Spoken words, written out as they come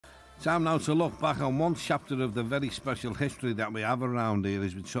Time now to look back on one chapter of the very special history that we have around here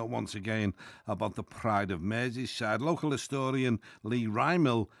as we talk once again about the pride of Merseyside. Local historian Lee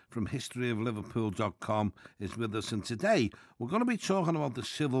Rymel from historyofliverpool.com is with us, and today we're going to be talking about the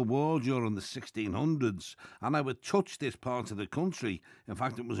Civil War during the 1600s and how it touched this part of the country. In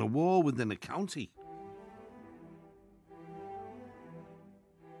fact, it was a war within a county.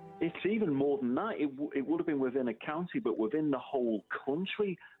 It's even more than that. It would have been within a county, but within the whole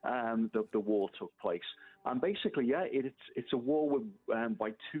country, the war took place. And basically, yeah, it's a war with,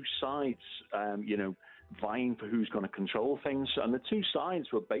 by two sides, vying for who's going to control things. And the two sides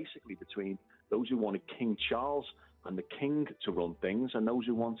were basically between those who wanted King Charles and the king to run things, and those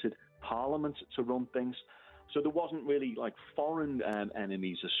who wanted Parliament to run things. So there wasn't really like foreign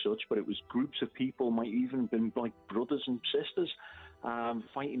enemies as such, but it was groups of people, might even been like brothers and sisters,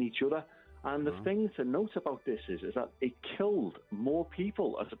 fighting each other. And the thing to note about this is that it killed more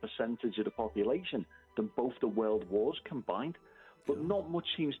people as a percentage of the population than both the world wars combined. But not much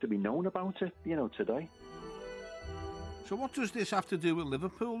seems to be known about it, today. So what does this have to do with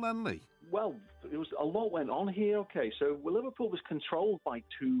Liverpool then, Lee? Well, there was a lot went on here. Okay, so Liverpool was controlled by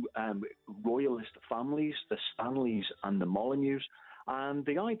two royalist families, the Stanleys and the Molyneux. And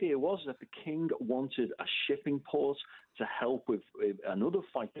the idea was that the king wanted a shipping port to help with another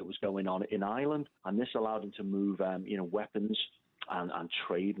fight that was going on in Ireland, and this allowed him to move, weapons and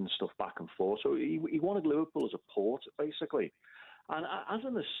trade and stuff back and forth. So he wanted Liverpool as a port, basically. And as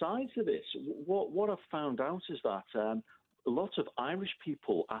an aside to this, what I've found out is that lots of Irish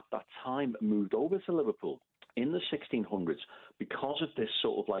people at that time moved over to Liverpool in the 1600s because of this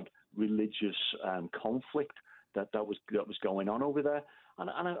sort of like religious conflict that was going on over there, and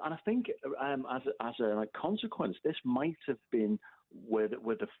I think as a consequence, this might have been where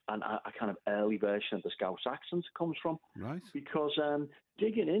a kind of early version of the Scouse accent comes from. Right. Because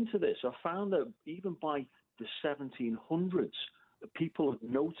digging into this, I found that even by the 1700s, people had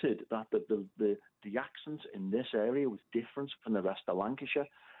noted that the accent in this area was different from the rest of Lancashire.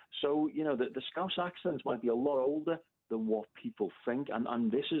 So the Scouse accent might be a lot older than what people think,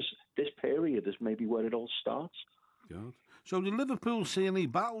 and this period is maybe where it all starts. God. So did Liverpool see any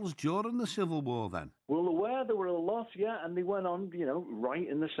battles during the Civil War then? Well, there were a lot, yeah, and they went on, right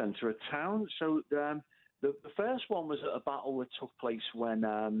in the centre of town. So the first one was a battle that took place when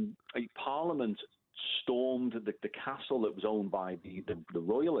a Parliament stormed the castle that was owned by the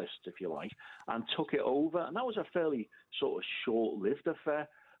royalists, if you like, and took it over, and that was a fairly sort of short-lived affair.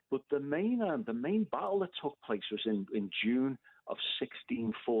 But the main battle that took place was in June of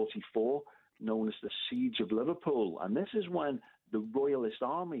 1644, known as the Siege of Liverpool. And this is when the Royalist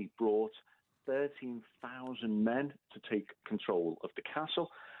army brought 13,000 men to take control of the castle.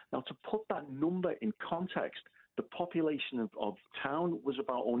 Now, to put that number in context, the population of town was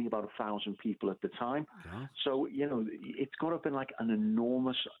only about 1,000 people at the time. Yeah. So, it's got to have been like an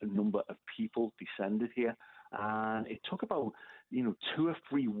enormous number of people descended here. And it took about, 2 or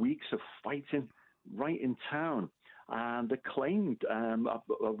 3 weeks of fighting right in town. And they claimed,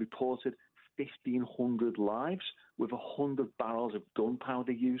 reported 1,500 lives with 100 barrels of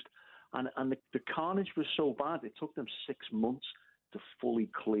gunpowder used. And the carnage was so bad, it took them 6 months to fully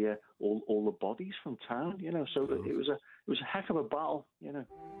clear all the bodies from town. So it was a heck of a battle.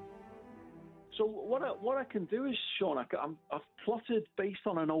 So what I can do is, Sean, I've plotted based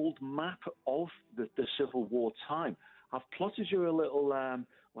on an old map of the Civil War time. I've plotted you a little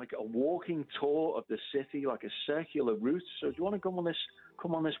like a walking tour of the city, like a circular route. So do you want to come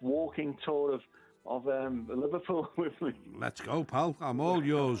on this walking tour of Liverpool with me? Let's go, pal. I'm all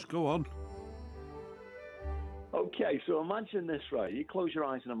yours. Go on. Okay, so imagine this, right? You close your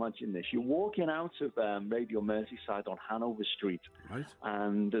eyes and imagine this. You're walking out of Radio Merseyside on Hanover Street, right,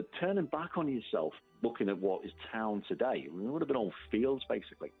 and turning back on yourself, looking at what is town today. It would have been all fields,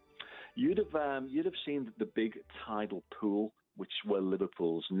 basically. You'd have seen the big tidal pool, where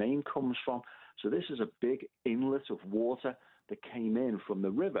Liverpool's name comes from. So this is a big inlet of water that came in from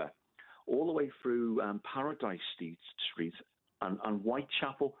the river all the way through Paradise Street and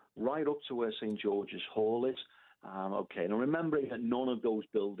Whitechapel, right up to where St George's Hall is. Okay, now remembering that none of those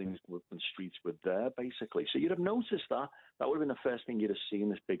buildings and streets were there, basically. So you'd have noticed that. That would have been the first thing you'd have seen,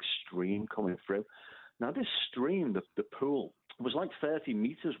 this big stream coming through. Now, this stream, the pool, was like 30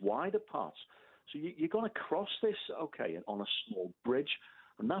 metres wide at parts. So you're going to cross this, okay, on a small bridge.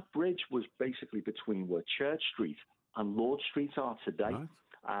 And that bridge was basically between where Church Street and Lord Street are today.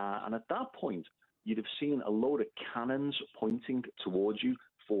 Right. And at that point, you'd have seen a load of cannons pointing towards you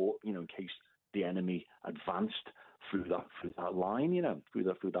for, in case the enemy advanced through that line, through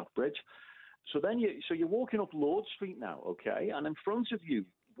that bridge. So then you're walking up Lord Street now, okay, and in front of you,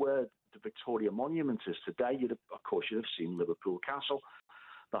 where the Victoria Monument is today, of course, you'd have seen Liverpool Castle.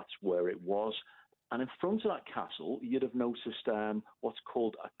 That's where it was. And in front of that castle, you'd have noticed what's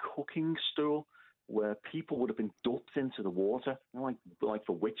called a cooking stool, where people would have been dumped into the water, like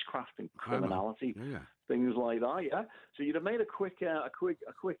for witchcraft and criminality, things like that. Yeah. So you'd have made a quick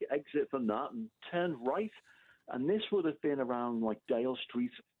exit from that and turned right, and this would have been around like Dale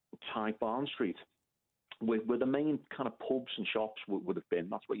Street, Tyne Barn Street, where the main kind of pubs and shops would have been.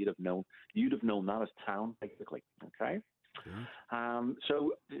 That's what you'd have known. You'd have known that as town, basically. Okay.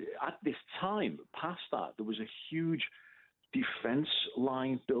 So at this time, past that, there was a huge defence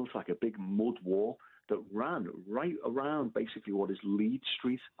line built, like a big mud wall that ran right around basically what is Leeds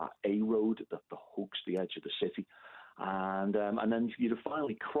Street, A Road that hugs the edge of the city. And then you'd have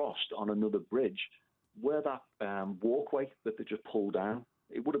finally crossed on another bridge where that walkway that they just pulled down,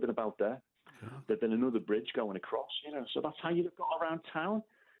 it would have been about there. There'd been another bridge going across, so that's how you'd have got around town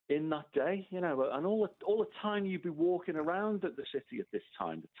in that day, and all the time you'd be walking around at the city at this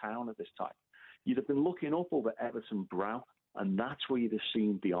time, the town at this time, you'd have been looking up over Everton Brow, and that's where you'd have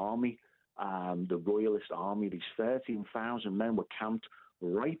seen the army, the Royalist army. These 13,000 men were camped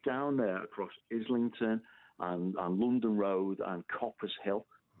right down there across Islington and London Road and Coppers Hill,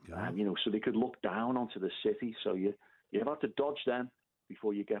 so they could look down onto the city. So you'd have to dodge them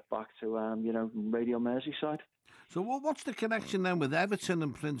before you get back to, Radio Merseyside. So what's the connection then with Everton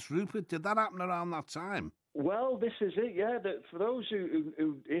and Prince Rupert? Did that happen around that time? Well, this is it, yeah. For those who,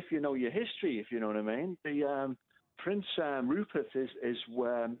 if you know your history, if you know what I mean, the Prince Rupert is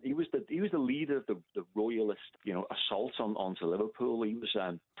where he was the leader of the Royalist, assault onto Liverpool. He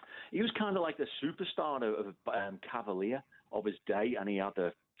was kind of like the superstar of Cavalier of his day, and he had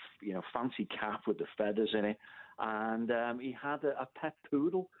a fancy cap with the feathers in it, and he had a pet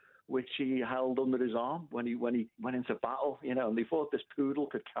poodle which he held under his arm when he went into battle, and they thought this poodle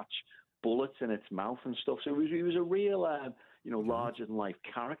could catch bullets in its mouth and stuff. So he was a real, larger than life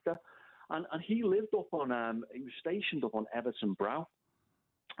character, and he lived up on, he was stationed up on Everton Brow,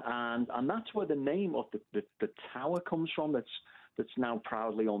 and that's where the name of the tower comes from. That's now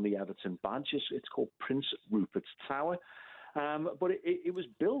proudly on the Everton badge. It's called Prince Rupert's Tower. But it was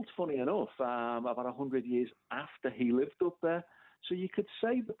built, funny enough, about 100 years after he lived up there. So you could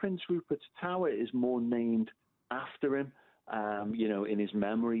say the Prince Rupert's Tower is more named after him, in his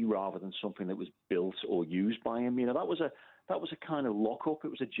memory, rather than something that was built or used by him. That was a kind of lockup. It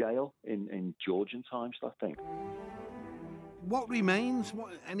was a jail in Georgian times, I think. What remains?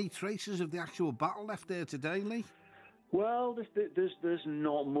 Any traces of the actual battle left there today, Lee? Well, there's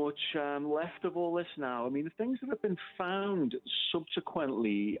not much left of all this now. I mean, the things that have been found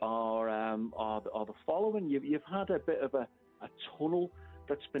subsequently are the following. You've had a bit of a tunnel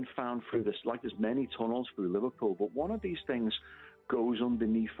that's been found through this, like there's many tunnels through Liverpool, but one of these things goes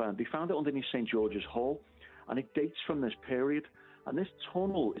underneath, they found it underneath St. George's Hall, and it dates from this period, and this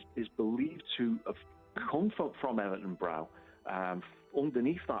tunnel is believed to have come from Everton Brow,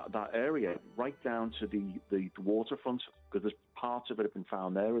 underneath that area, right down to the waterfront, because there's parts of it have been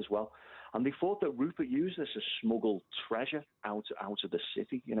found there as well. And they thought that Rupert used this to smuggle treasure out of the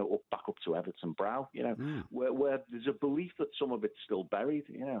city, back up to Everton Brow, where there's a belief that some of it's still buried,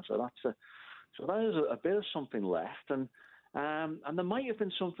 So that is a bit of something left, and there might have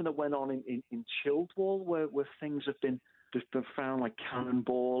been something that went on in Childwall, where things have been found, like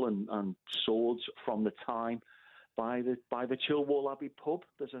cannonball and swords from the time by the Childwall Abbey pub.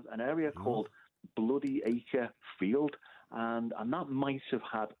 There's an area called Bloody Acre Field, and that might have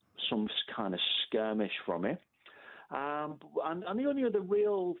had some kind of skirmish from it. And the only other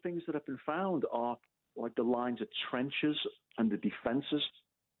real things that have been found are like the lines of trenches and the defences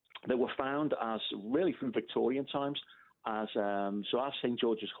that were found as really from Victorian times. As St.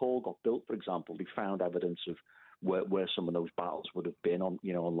 George's Hall got built, for example, they found evidence of where some of those battles would have been on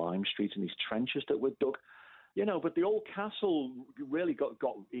Lime Street, and these trenches that were dug. But the old castle really got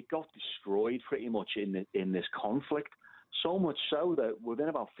destroyed pretty much in this conflict. So much so that within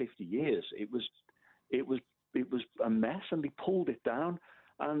about 50 years, it was a mess, and they pulled it down.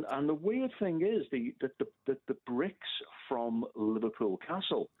 And the weird thing is that the bricks from Liverpool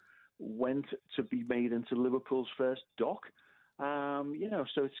Castle went to be made into Liverpool's first dock. So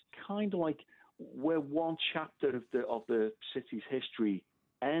it's kind of like where one chapter of the city's history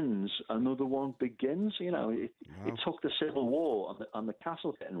ends, another one begins. It took the Civil War and the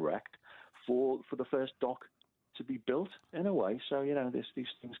castle getting wrecked for the first dock to be built, in a way. So these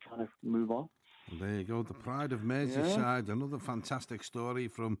things kind of move on. Well, there you go, the pride of Merseyside. Another fantastic story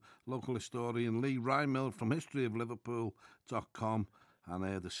from local historian Lee Rymel from historyofliverpool.com,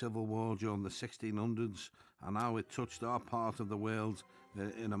 and the Civil War during the 1600s and how it touched our part of the world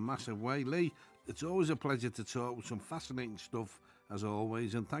in a massive way. Lee, it's always a pleasure to talk with some fascinating stuff, as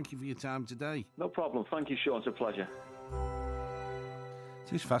always, and thank you for your time today. No problem. Thank you, Sean. It's a pleasure.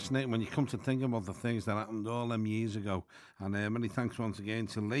 It's fascinating when you come to think about the things that happened all them years ago. And many thanks once again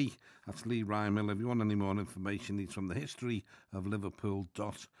to Lee. That's Lee Rymel. If you want any more information, it's from the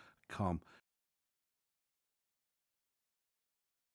historyofliverpool.com.